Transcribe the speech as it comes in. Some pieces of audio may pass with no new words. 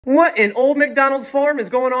What in old McDonald's form is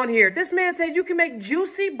going on here? This man said you can make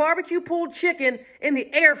juicy barbecue pulled chicken in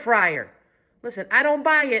the air fryer. Listen, I don't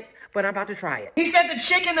buy it, but I'm about to try it. He said the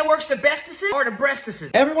chicken that works the bestest or the breastest.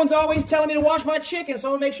 Everyone's always telling me to wash my chicken, so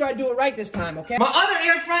I'm gonna make sure I do it right this time, okay? My other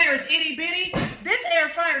air fryer is itty bitty. This air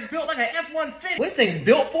fryer is built like an F-150. This thing's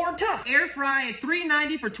built for tough. Air fry at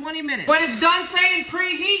 390 for 20 minutes. When it's done saying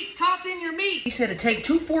preheat, toss in your meat. He said to take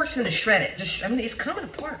 2 forks and to shred it. It's coming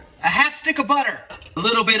apart. A half stick of butter. A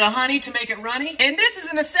little bit of honey to make it runny. And this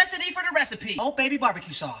is a necessity for the recipe. Old Baby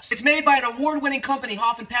barbecue sauce. It's made by an award-winning company,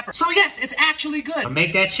 Hoff and Pepper. So yes, it's actually good.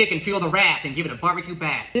 Make that chicken feel the wrath and give it a barbecue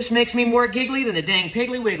bath. This makes me more giggly than the dang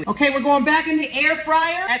Piggly Wiggly. Okay, we're going back in the air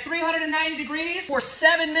fryer at 390 degrees for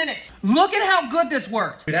 7 minutes. Look at how good this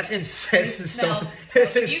works. Dude, that's insane. This is so...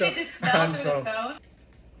 This is you so... can just smell through the phone.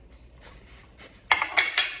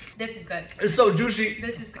 This is good. It's so juicy.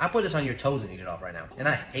 This is good. I put this on your toes and eat it off right now. And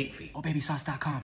I hate feet. OhBabySauce.com.